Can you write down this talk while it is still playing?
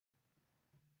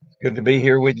Good to be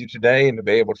here with you today and to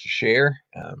be able to share.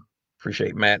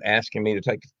 Appreciate Matt asking me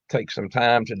to take some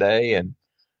time today and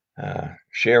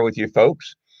share with you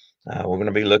folks. We're going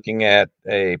to be looking at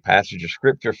a passage of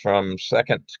scripture from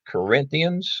Second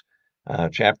Corinthians,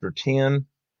 chapter 10,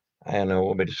 and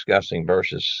we'll be discussing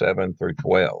verses 7 through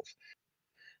 12.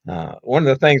 One of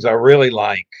the things I really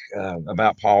like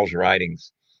about Paul's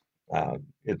writings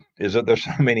is that there's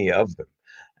so many of them,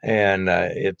 and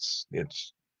it's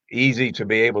easy to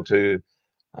be able to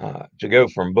go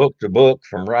from book to book,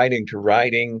 from writing to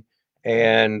writing,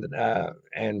 and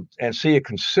see a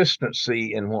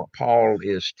consistency in what Paul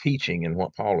is teaching and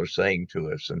what Paul is saying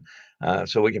to us, and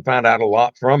so we can find out a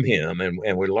lot from him,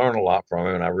 and we learn a lot from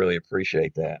him, and I really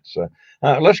appreciate that. So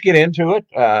let's get into it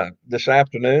this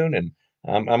afternoon, and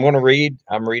I'm going to read.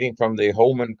 I'm reading from the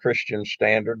Holman Christian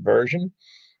Standard Version,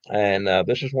 and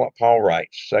this is what Paul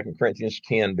writes: 2 Corinthians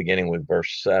 10, beginning with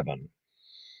verse 7.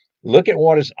 Look at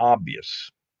what is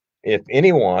obvious. If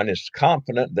anyone is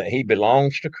confident that he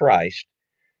belongs to Christ,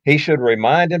 he should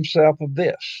remind himself of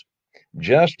this: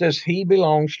 just as he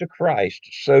belongs to Christ,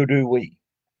 so do we.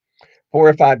 For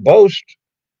if I boast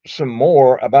some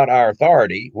more about our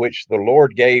authority, which the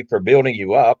Lord gave for building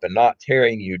you up and not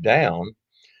tearing you down,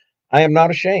 I am not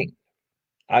ashamed.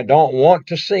 I don't want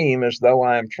to seem as though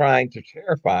I am trying to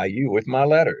terrify you with my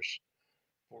letters.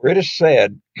 For it is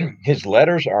said, his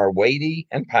letters are weighty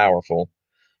and powerful,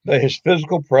 but his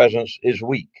physical presence is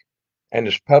weak, and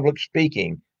his public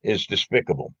speaking is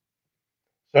despicable.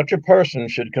 Such a person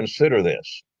should consider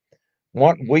this.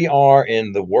 What we are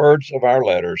in the words of our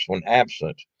letters when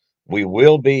absent, we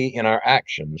will be in our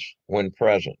actions when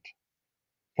present.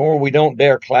 For we don't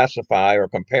dare classify or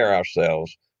compare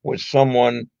ourselves with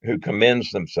someone who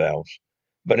commends themselves,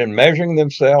 but in measuring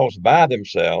themselves by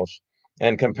themselves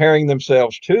and comparing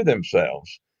themselves to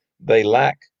themselves, they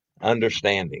lack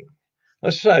understanding.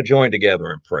 Let's join together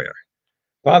in prayer.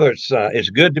 Father, it's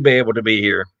good to be able to be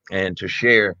here and to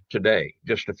share today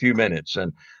just a few minutes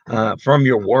and from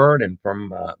your word and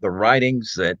from the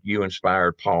writings that you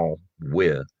inspired Paul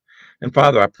with. And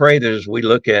Father, I pray that as we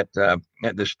look at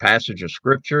this passage of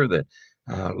Scripture, that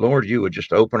Lord, you would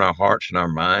just open our hearts and our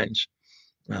minds,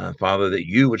 Father, that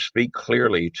you would speak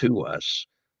clearly to us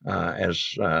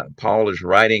as Paul is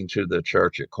writing to the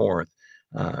church at Corinth.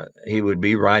 He would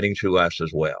be writing to us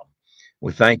as well.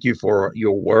 We thank you for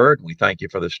your word. We thank you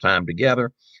for this time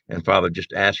together. And Father,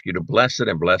 just ask you to bless it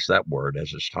and bless that word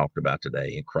as it's talked about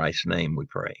today. In Christ's name we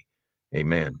pray.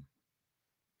 Amen.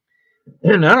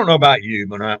 And I don't know about you,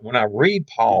 but when I read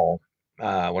Paul,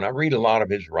 when I read a lot of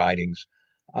his writings,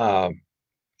 uh,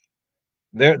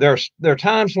 there are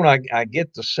times when I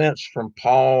get the sense from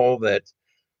Paul that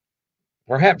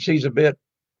perhaps he's a bit,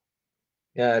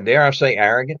 dare I say,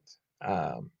 arrogant.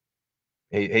 Um,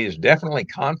 he's definitely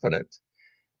confident,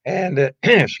 and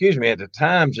excuse me, at the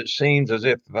times it seems as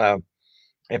if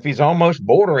he's almost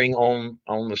bordering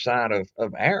on the side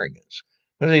of arrogance.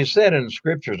 Because he said in the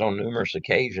scriptures on numerous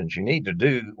occasions, you need to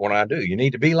do what I do. You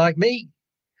need to be like me.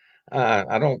 Uh,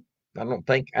 I don't I don't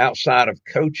think outside of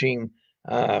coaching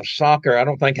soccer, I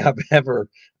don't think I've ever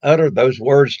uttered those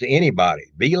words to anybody.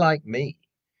 Be like me.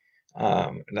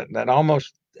 That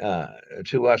almost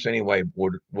to us anyway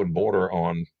would border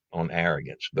on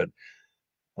arrogance. But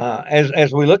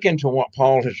as we look into what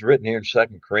Paul has written here in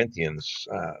Second Corinthians,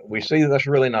 we see that's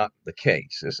really not the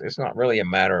case. It's not really a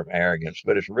matter of arrogance,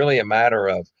 but it's really a matter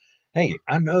of, hey,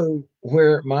 I know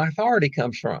where my authority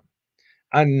comes from.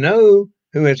 I know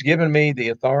who has given me the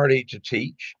authority to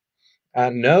teach. I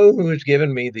know who has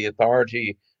given me the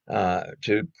authority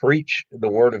to preach the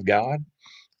word of God.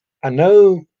 I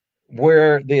know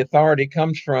where the authority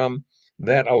comes from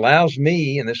that allows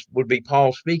me, and this would be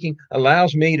Paul speaking,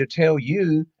 allows me to tell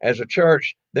you as a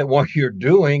church that what you're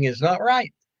doing is not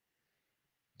right.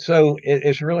 So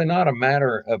it's really not a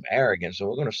matter of arrogance. And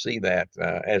we're going to see that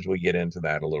as we get into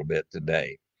that a little bit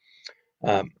today.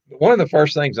 One of the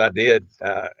first things I did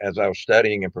as I was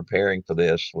studying and preparing for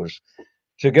this was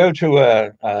to go to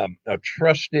a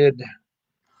trusted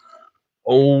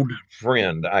old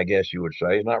friend, I guess you would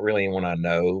say. Not really anyone I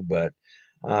know, but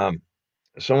um,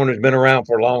 someone who's been around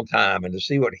for a long time, and to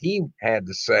see what he had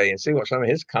to say and see what some of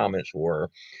his comments were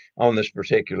on this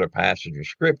particular passage of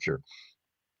scripture.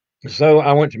 So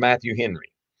I went to Matthew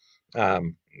Henry,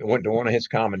 went to one of his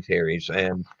commentaries,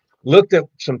 and looked at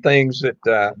some things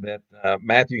that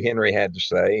Matthew Henry had to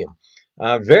say.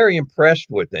 And very impressed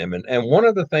with them. And one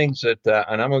of the things that,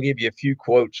 and I'm going to give you a few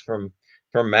quotes from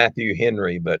Matthew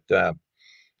Henry, but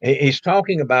he's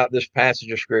talking about this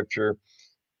passage of scripture,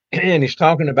 and he's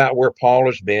talking about where Paul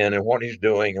has been and what he's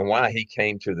doing and why he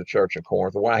came to the church of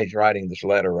Corinth, or why he's writing this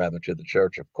letter rather to the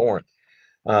church of Corinth.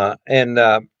 And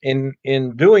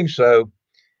in doing so,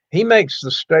 he makes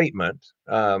the statement,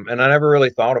 and I never really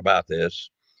thought about this.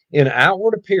 In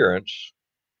outward appearance,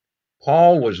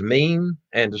 Paul was mean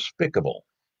and despicable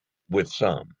with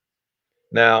some.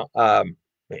 Now,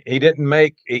 he didn't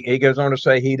make, he goes on to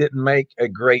say he didn't make a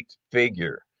great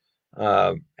figure,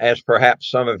 as perhaps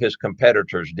some of his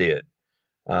competitors did.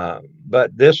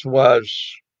 But this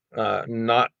was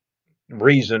not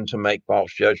reason to make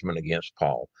false judgment against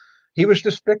Paul. He was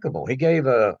despicable. He gave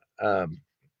a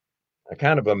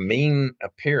kind of a mean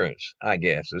appearance, I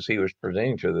guess, as he was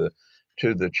presenting to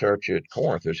the church at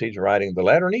Corinth as he's writing the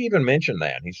letter. And he even mentioned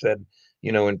that. He said,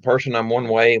 you know, in person I'm one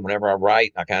way. Whenever I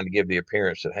write, I kind of give the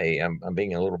appearance that, hey, I'm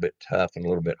being a little bit tough and a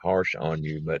little bit harsh on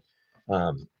you. But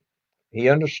um, he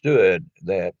understood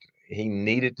that he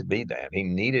needed to be that. He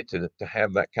needed to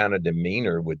have that kind of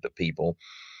demeanor with the people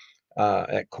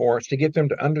at Corinth to get them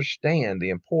to understand the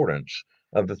importance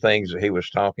of the things that he was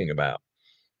talking about.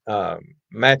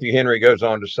 Matthew Henry goes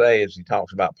on to say, as he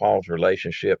talks about Paul's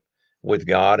relationship with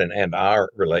God and our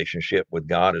relationship with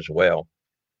God as well,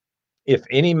 if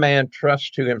any man trusts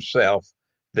to himself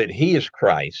that he is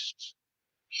Christ,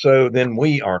 so then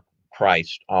we are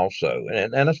Christ also.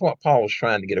 And that's what Paul was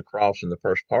trying to get across in the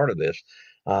first part of this.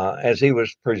 As he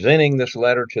was presenting this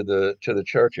letter to the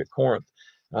church at Corinth,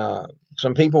 uh,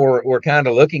 some people were kind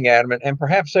of looking at him, and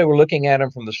perhaps they were looking at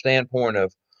him from the standpoint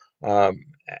of, um,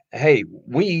 hey,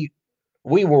 we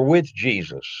were with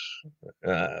Jesus.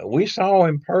 We saw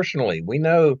him personally. We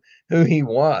know who he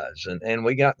was, and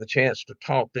we got the chance to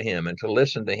talk to him and to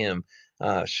listen to him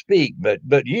speak.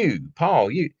 But you,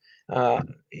 Paul, uh,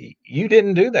 you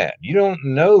didn't do that. You don't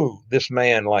know this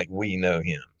man like we know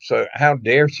him. So how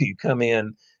dare you come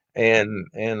in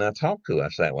and talk to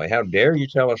us that way? How dare you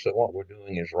tell us that what we're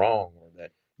doing is wrong, or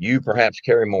that you perhaps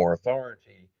carry more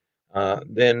authority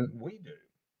than we do?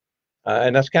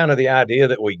 And that's kind of the idea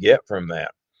that we get from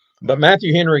that. But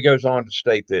Matthew Henry goes on to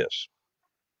state this.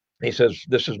 He says,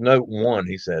 this is note one.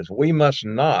 He says, we must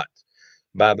not,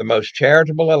 by the most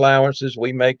charitable allowances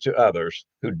we make to others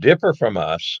who differ from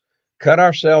us, cut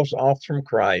ourselves off from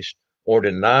Christ or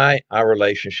deny our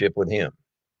relationship with him.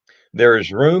 There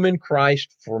is room in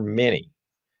Christ for many,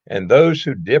 and those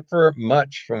who differ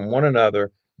much from one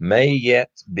another may yet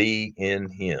be in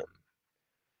him.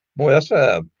 Boy,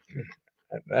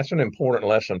 that's an important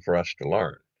lesson for us to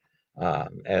learn,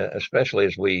 especially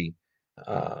as we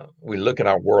look at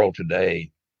our world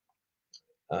today,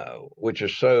 which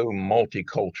is so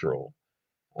multicultural,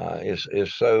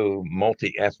 is so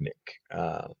multi-ethnic.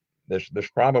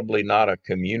 There's probably not a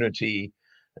community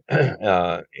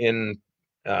in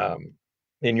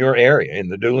in your area, in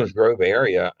the Doolins Grove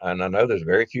area, and I know there's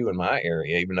very few in my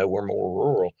area, even though we're more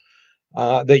rural,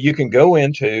 that you can go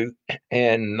into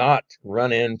and not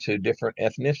run into different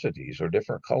ethnicities or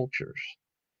different cultures.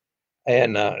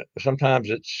 And sometimes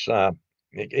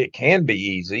it can be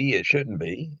easy. It shouldn't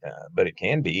be, but it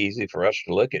can be easy for us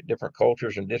to look at different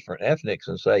cultures and different ethnics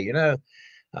and say, you know,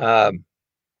 um,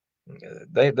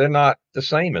 they're not the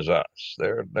same as us.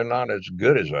 They're not as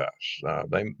good as us.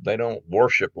 They don't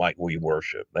worship like we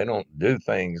worship. They don't do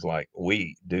things like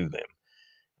we do them.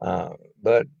 Uh,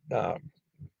 but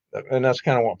and that's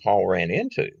kind of what Paul ran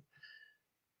into.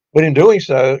 But in doing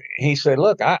so, he said,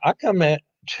 "Look, I come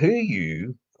to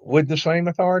you with the same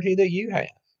authority that you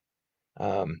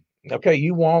have." Okay,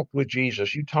 you walked with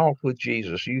Jesus, you talked with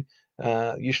Jesus, you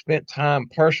spent time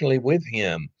personally with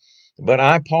him, but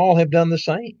I, Paul, have done the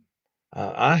same.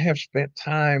 I have spent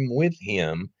time with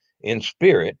him in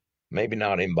spirit, maybe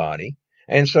not in body,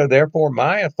 and so therefore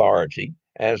my authority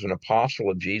as an apostle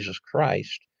of Jesus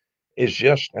Christ is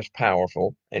just as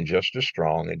powerful and just as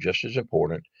strong and just as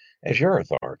important as your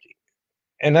authority.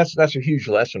 And that's a huge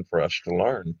lesson for us to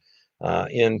learn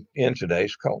in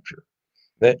today's culture,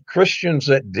 that Christians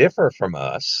that differ from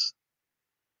us,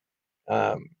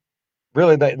 um,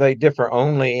 really they differ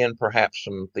only in perhaps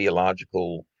some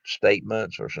theological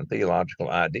statements or some theological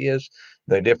ideas.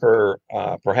 They differ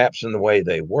perhaps in the way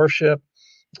they worship.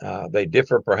 They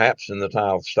differ perhaps in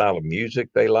the style of music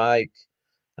they like.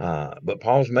 But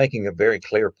Paul's making a very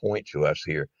clear point to us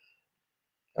here.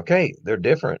 Okay, they're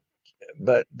different,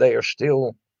 but they are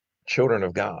still children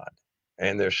of God,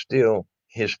 and they're still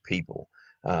his people.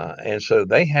 And so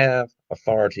they have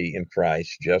authority in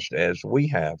Christ just as we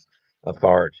have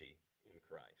authority in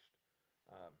Christ.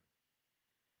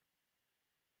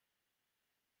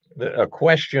 A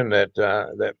question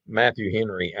that Matthew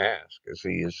Henry asked as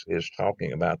he is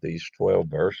talking about these 12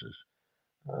 verses.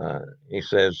 He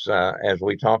says, as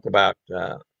we talk about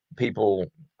people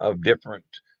of different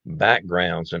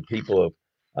backgrounds and people of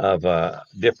of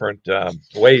different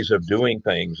ways of doing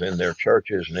things in their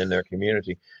churches and in their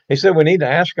community. He said we need to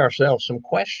ask ourselves some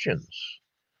questions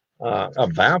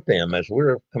about them as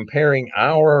we're comparing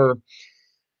our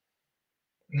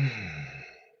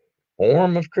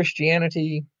form of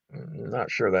Christianity. Not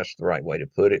sure that's the right way to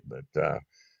put it, but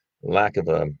lack of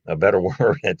a better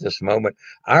word at this moment,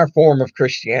 our form of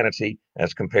Christianity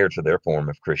as compared to their form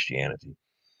of Christianity.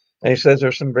 And he says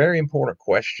there's some very important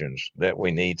questions that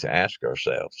we need to ask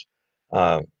ourselves.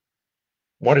 Uh,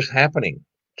 what is happening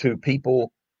to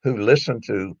people who listen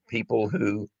to people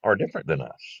who are different than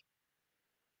us?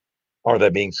 Are they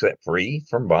being set free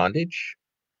from bondage?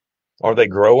 Are they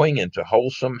growing into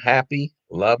wholesome, happy,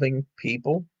 loving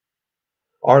people?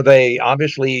 Are they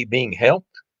obviously being helped?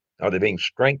 Are they being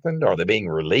strengthened? Are they being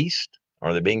released?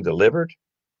 Are they being delivered?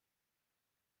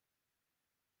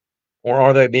 Or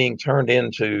are they being turned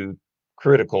into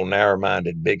critical, narrow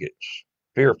minded bigots,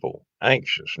 fearful,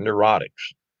 anxious,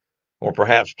 neurotics, or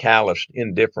perhaps calloused,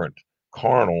 indifferent,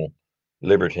 carnal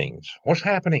libertines? What's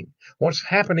happening? What's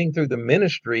happening through the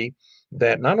ministry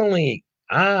that not only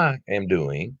I am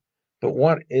doing, but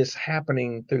what is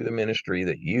happening through the ministry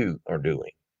that you are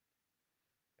doing?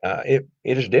 It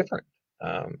is different.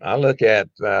 I look at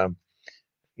the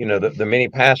many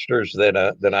pastors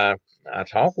that I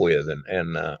talk with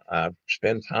and I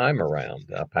spend time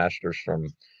around pastors from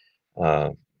uh,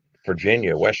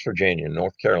 Virginia, West Virginia,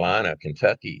 North Carolina,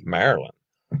 Kentucky, Maryland,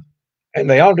 and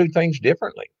they all do things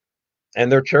differently,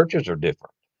 and their churches are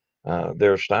different.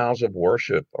 Their styles of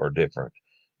worship are different.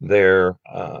 Their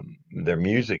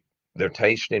music, their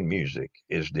taste in music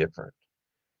is different.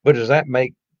 But does that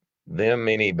make them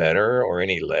any better or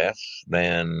any less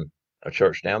than a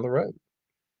church down the road?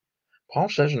 Paul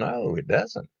says, no, it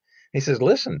doesn't. He says,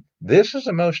 listen, this is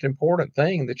the most important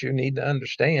thing that you need to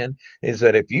understand is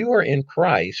that if you are in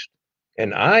Christ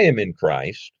and I am in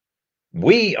Christ,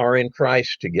 we are in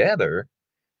Christ together.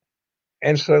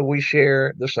 And so we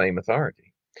share the same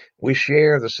authority. We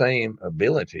share the same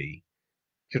ability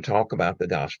to talk about the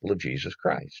gospel of Jesus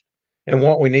Christ. And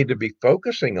what we need to be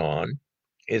focusing on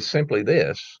is simply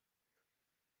this: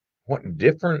 what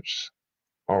difference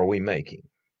are we making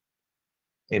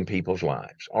in people's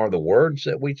lives? Are the words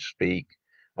that we speak,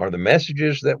 are the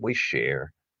messages that we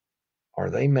share, are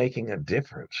they making a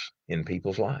difference in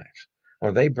people's lives?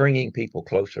 Are they bringing people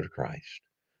closer to Christ?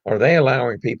 Are they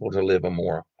allowing people to live a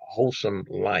more wholesome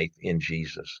life in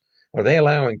Jesus? Are they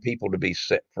allowing people to be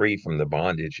set free from the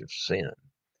bondage of sin?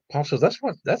 Paul says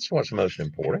that's what's most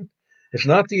important. It's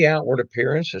not the outward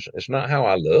appearance. It's not how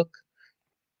I look,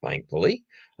 thankfully.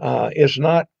 It's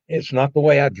not the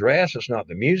way I dress. It's not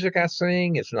the music I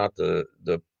sing. It's not the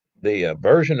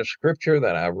version of scripture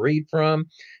that I read from.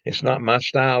 It's not my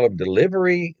style of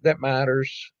delivery that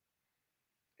matters.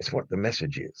 It's what the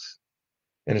message is.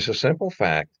 And it's a simple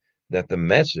fact that the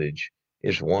message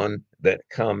is one that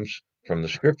comes from the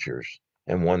scriptures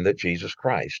and one that Jesus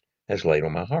Christ has laid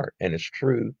on my heart. And it's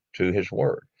true to his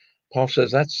word. Paul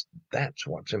says that's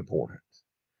what's important.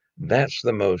 That's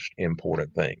the most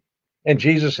important thing. And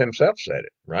Jesus himself said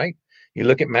it, right? You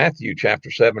look at Matthew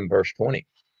chapter 7, verse 20.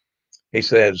 He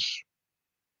says,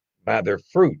 by their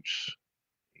fruits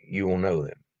you will know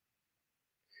them.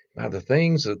 By the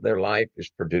things that their life is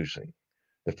producing,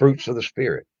 the fruits of the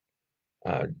Spirit,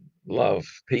 uh, love,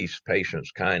 peace,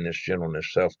 patience, kindness,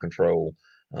 gentleness, self-control,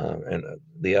 and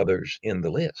the others in the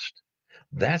list.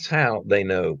 That's how they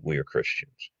know we are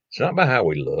Christians. It's not by how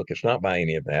we look. It's not by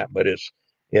any of that, but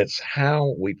it's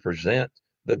how we present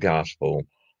the gospel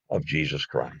of Jesus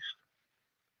Christ.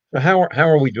 So how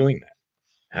are we doing that?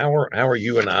 How are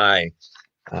you and I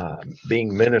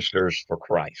being ministers for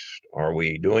Christ? Are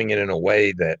we doing it in a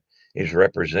way that is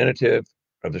representative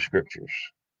of the Scriptures?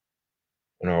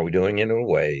 And are we doing it in a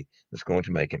way that's going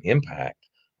to make an impact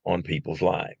on people's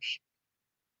lives?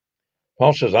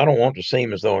 Paul says, I don't want to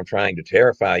seem as though I'm trying to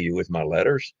terrify you with my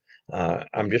letters.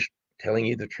 I'm just telling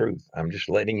you the truth. I'm just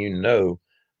letting you know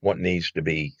what needs to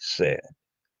be said.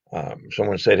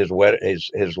 Someone said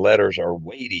his letters are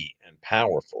weighty and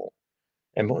powerful.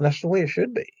 And well, that's the way it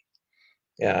should be.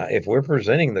 If we're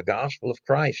presenting the gospel of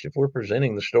Christ, if we're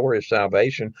presenting the story of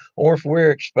salvation, or if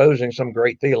we're exposing some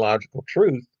great theological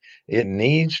truth, it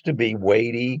needs to be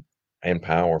weighty and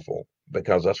powerful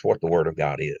because that's what the Word of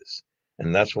God is.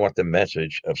 And that's what the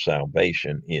message of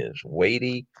salvation is: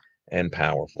 weighty and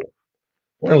powerful.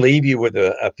 I want to leave you with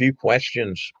a few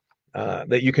questions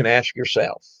that you can ask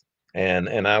yourself.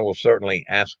 And I will certainly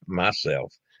ask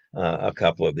myself a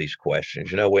couple of these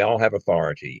questions. We all have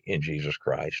authority in Jesus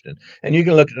Christ. And you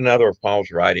can look at another of Paul's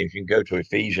writings. You can go to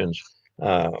Ephesians,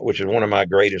 which is one of my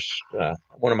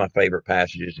favorite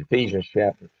passages, Ephesians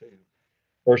chapter 2.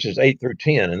 verses 8 through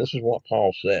 10. And this is what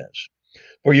Paul says.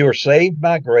 For you are saved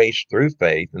by grace through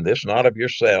faith, and this not of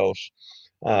yourselves.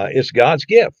 It's God's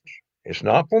gift. It's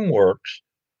not from works,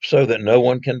 so that no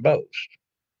one can boast.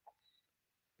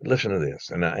 Listen to this,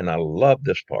 and I love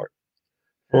this part.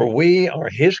 For we are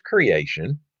his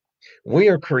creation. We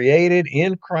are created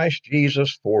in Christ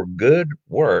Jesus for good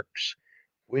works,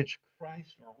 which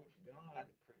Christ or which God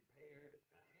prepared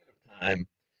ahead of time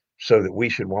so that we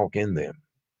should walk in them.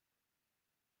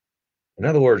 In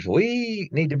other words, we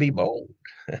need to be bold.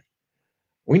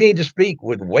 We need to speak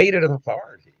with weighted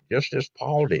authority, just as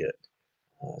Paul did.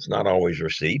 It's not always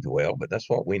received well, but that's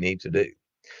what we need to do.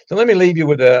 So let me leave you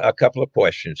with a couple of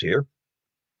questions here.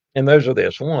 And those are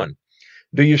this. One,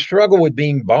 do you struggle with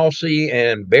being bossy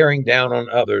and bearing down on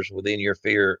others within your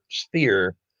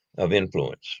sphere of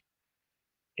influence?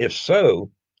 If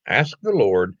so, ask the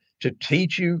Lord to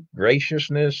teach you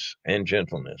graciousness and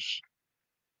gentleness.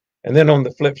 And then on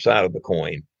the flip side of the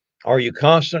coin, are you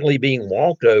constantly being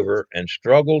walked over and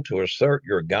struggle to assert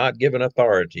your God given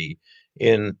authority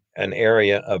in an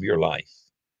area of your life?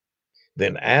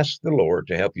 Then ask the Lord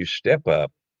to help you step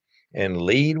up and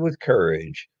lead with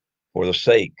courage for the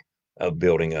sake of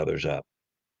building others up.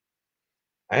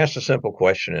 I asked a simple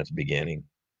question at the beginning.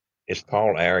 Is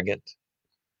Paul arrogant?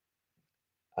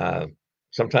 Uh,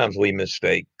 Sometimes we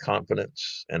mistake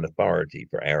confidence and authority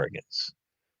for arrogance.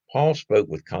 Paul spoke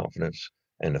with confidence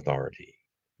and authority,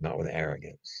 not with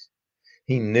arrogance.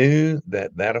 He knew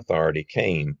that that authority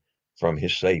came from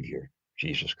his Savior,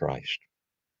 Jesus Christ.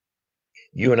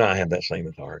 You and I have that same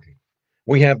authority.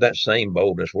 We have that same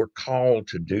boldness. We're called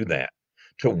to do that,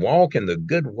 to walk in the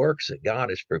good works that God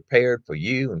has prepared for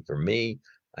you and for me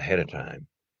ahead of time,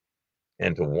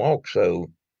 and to walk so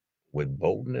with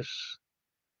boldness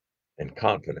and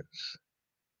confidence,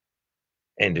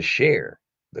 and to share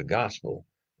the gospel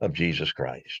of Jesus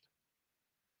Christ.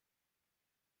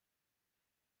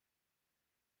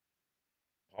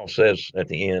 Paul says at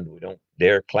the end, we don't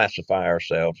dare classify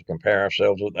ourselves or compare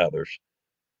ourselves with others,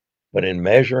 but in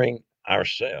measuring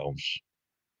ourselves,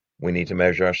 we need to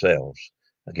measure ourselves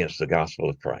against the gospel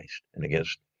of Christ and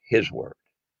against his word.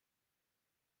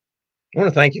 I want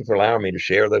to thank you for allowing me to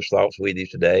share those thoughts with you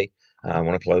today. I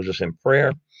want to close us in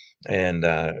prayer and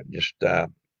just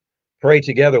pray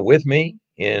together with me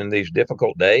in these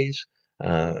difficult days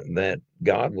that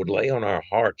God would lay on our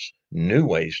hearts new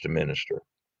ways to minister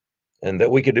and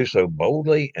that we could do so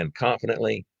boldly and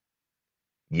confidently,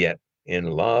 yet in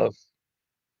love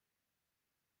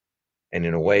and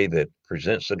in a way that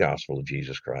presents the gospel of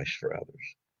Jesus Christ for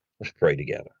others. Let's pray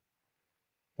together.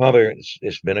 Father,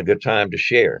 it's been a good time to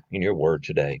share in your word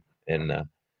today. And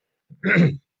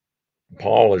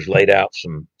Paul has laid out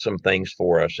some things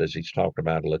for us as he's talked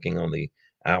about looking on the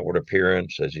outward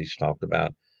appearance, as he's talked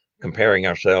about comparing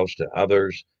ourselves to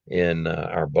others in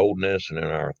our boldness and in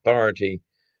our authority.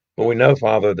 But we know,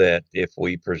 Father, that if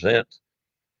we present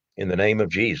in the name of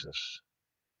Jesus,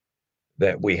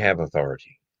 that we have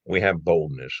authority, we have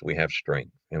boldness, we have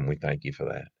strength, and we thank you for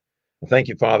that. Thank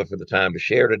you, Father, for the time to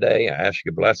share today. I ask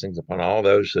your blessings upon all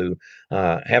those who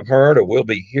have heard or will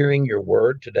be hearing your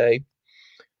word today.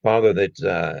 Father,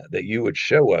 that you would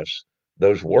show us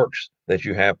those works that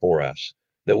you have for us,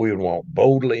 that we would walk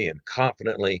boldly and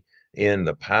confidently in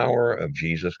the power of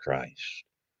Jesus Christ.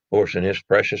 For us in his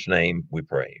precious name we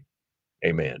pray.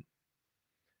 Amen.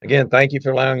 Again, thank you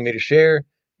for allowing me to share.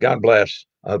 God bless.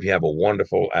 I hope you have a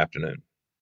wonderful afternoon.